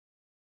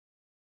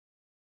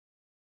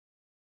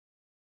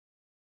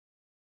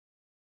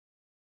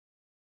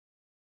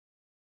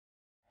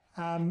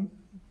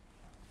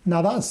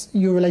Now that's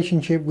your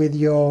relationship with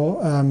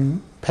your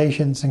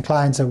patients and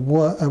clients at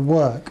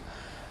work,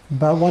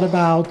 but what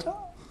about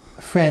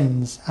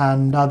friends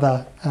and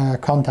other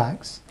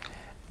contacts?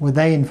 Were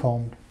they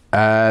informed?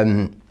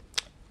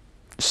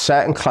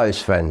 Certain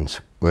close friends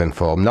were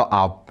informed.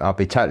 I'll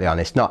be totally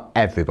honest, not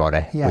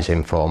everybody was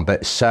informed,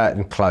 but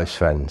certain close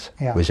friends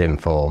was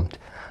informed,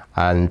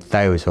 and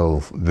they was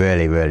all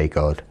really, really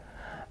good.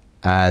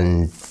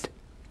 And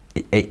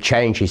it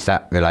changes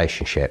that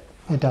relationship.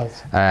 It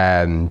does.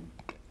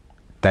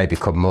 They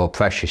become more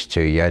precious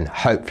to you, and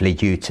hopefully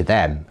you to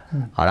them.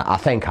 And I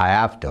think I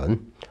have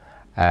done,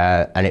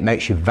 and it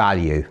makes you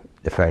value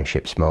the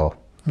friendships more.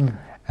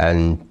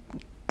 And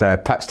they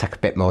perhaps take a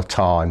bit more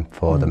time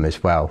for them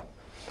as well.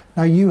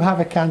 Now you have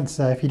a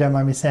cancer, if you don't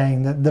mind me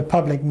saying, that the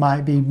public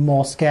might be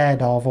more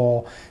scared of,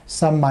 or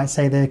some might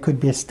say there could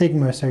be a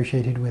stigma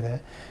associated with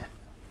it.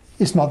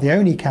 It's not the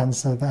only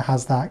cancer that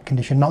has that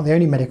condition, not the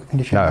only medical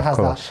condition that has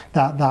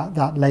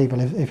that label,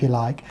 if you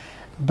like.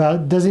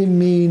 But does it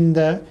mean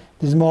that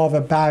there's more of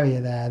a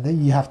barrier there that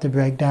you have to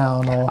break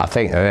down? Or I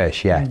think there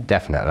is, yeah,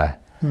 definitely.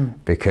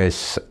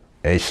 Because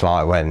it's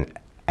like when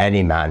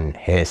any man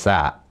hears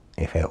that,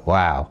 you feel,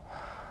 wow,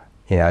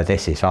 you know,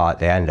 this is like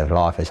the end of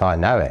life as I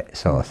know it,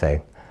 sort of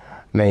thing.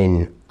 I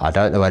mean, I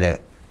don't know whether...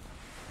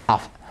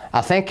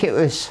 I think it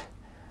was...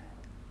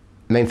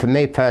 I mean, for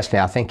me personally,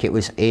 I think it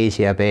was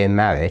easier being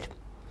married.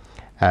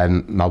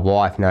 My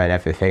wife knowing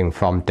everything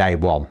from day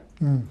one.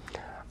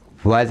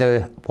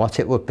 What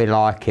it would be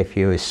like if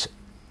you was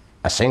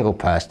a single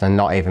person and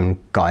not even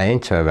got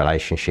into a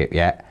relationship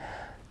yet,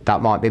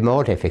 that might be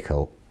more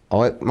difficult,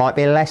 or it might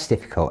be less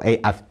difficult.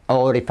 It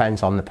all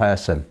depends on the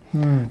person.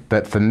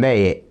 But for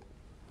me,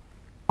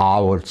 I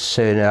would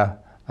sooner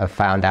have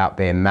found out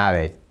being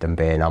married than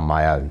being on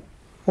my own.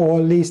 Or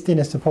at least in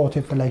a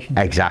supportive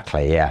relationship.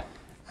 Exactly, yeah.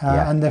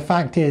 And the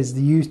fact is,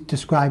 that you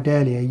described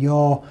earlier,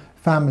 your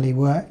family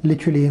were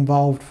literally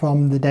involved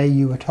from the day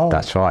you were told.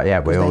 That's right,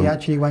 yeah. They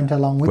actually went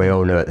along with We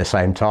all knew at the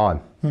same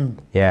time.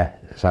 Yeah,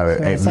 so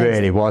it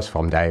really was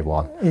from day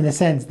one. In a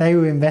sense, they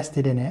were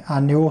invested in it,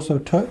 and you're also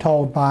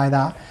told by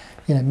that,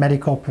 you know,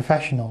 medical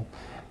professional.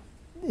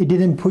 It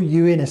didn't put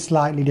you in a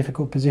slightly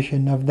difficult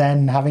position of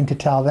then having to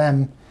tell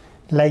them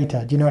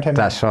later. Do you know what I mean?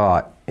 That's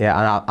right. Yeah,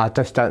 and I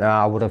just don't know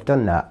how I would have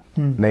done that.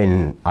 I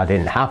mean, I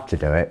didn't have to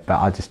do it, but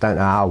I just don't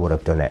know how I would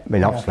have done it. I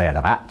mean, obviously I'd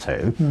have had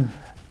to,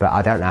 but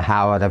I don't know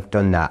how I'd have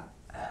done that.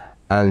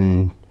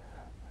 And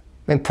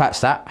I mean,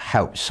 perhaps that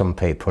helps some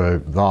people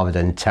rather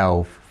than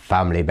tell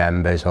family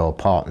members or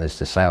partners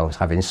themselves,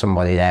 having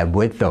somebody there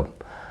with them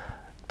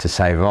to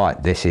say,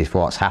 right, this is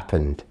what's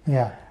happened.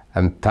 Yeah.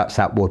 And perhaps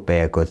that would be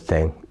a good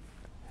thing.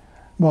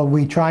 Well,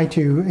 we try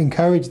to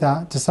encourage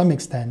that to some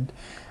extent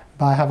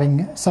by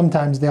having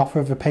sometimes the offer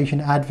of a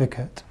patient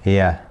advocate.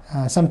 Yeah.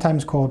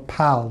 Sometimes called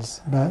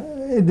PALs, but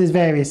there's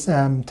various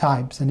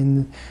types, and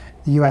in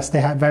the US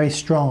they have very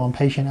strong on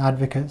patient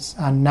advocates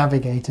and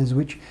navigators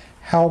which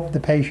help the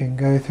patient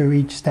go through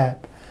each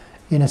step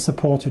in a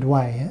supported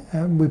way.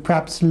 We're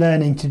perhaps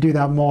learning to do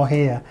that more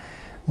here.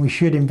 We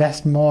should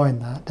invest more in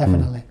that,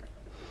 definitely.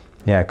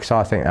 Yeah, because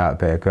I think that would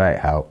be a great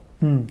help.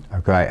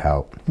 A great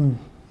help.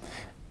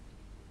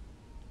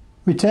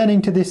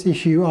 Returning to this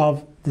issue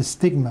of the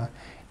stigma,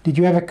 did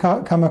you ever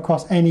come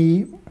across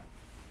any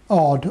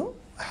odd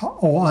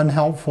or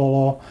unhelpful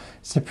or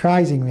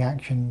surprising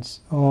reactions,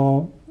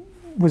 or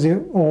was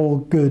it all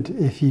good,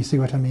 if you see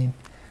what I mean?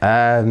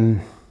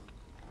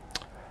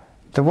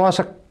 There was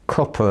a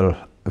couple,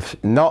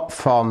 not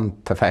from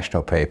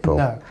professional people.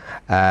 No.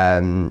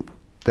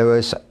 There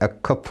was a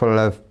couple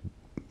of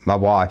my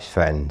wife's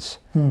friends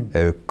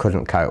who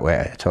couldn't cope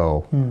with it at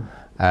all.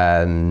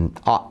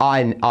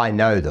 I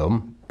know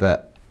them,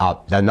 but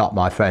they're not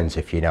my friends,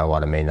 if you know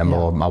what I mean. They're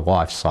more my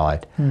wife's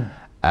side.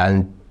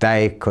 And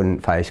they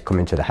couldn't face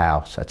coming to the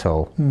house at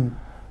all.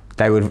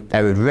 They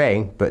would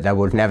ring, but they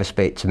would never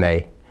speak to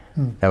me.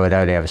 They would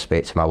only ever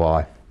speak to my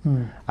wife.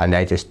 And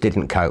they just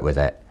didn't cope with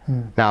it.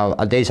 Now,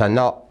 these are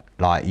not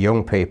like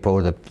young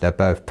people, they're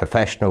both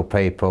professional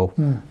people,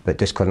 but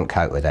just couldn't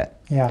cope with it.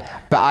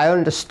 But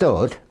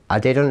I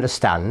did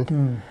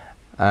understand,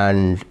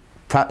 and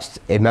perhaps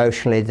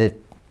emotionally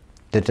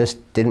they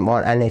just didn't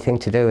want anything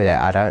to do with it,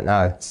 I don't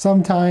know.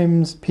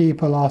 Sometimes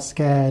people are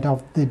scared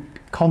of the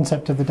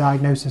concept of the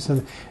diagnosis,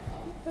 so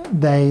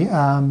they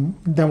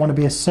don't want to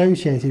be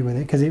associated with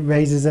it because it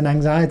raises an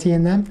anxiety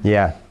in them.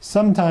 Yeah.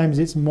 Sometimes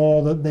it's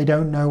more that they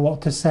don't know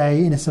what to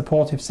say in a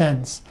supportive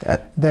sense.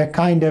 They're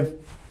kind of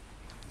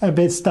a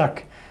bit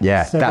stuck.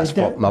 Yeah, so that's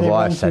what my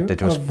wife said. They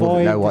just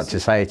wouldn't know what to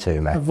say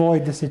to me.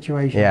 Avoid the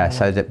situation. Yeah,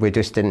 so that we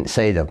just didn't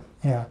see them.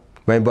 Yeah.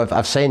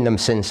 I've seen them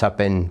since I've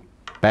been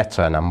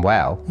better and I'm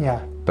well. Yeah.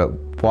 But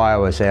while I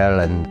was ill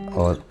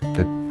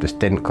they just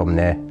didn't come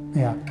near.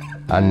 Yeah.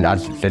 And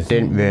they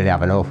didn't really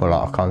have an awful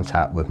lot of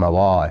contact with my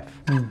wife,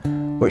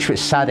 which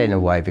was sad in a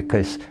way,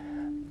 because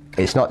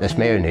it's not just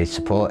me who needs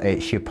support,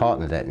 it's your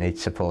partner that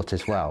needs support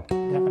as well.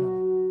 Definitely.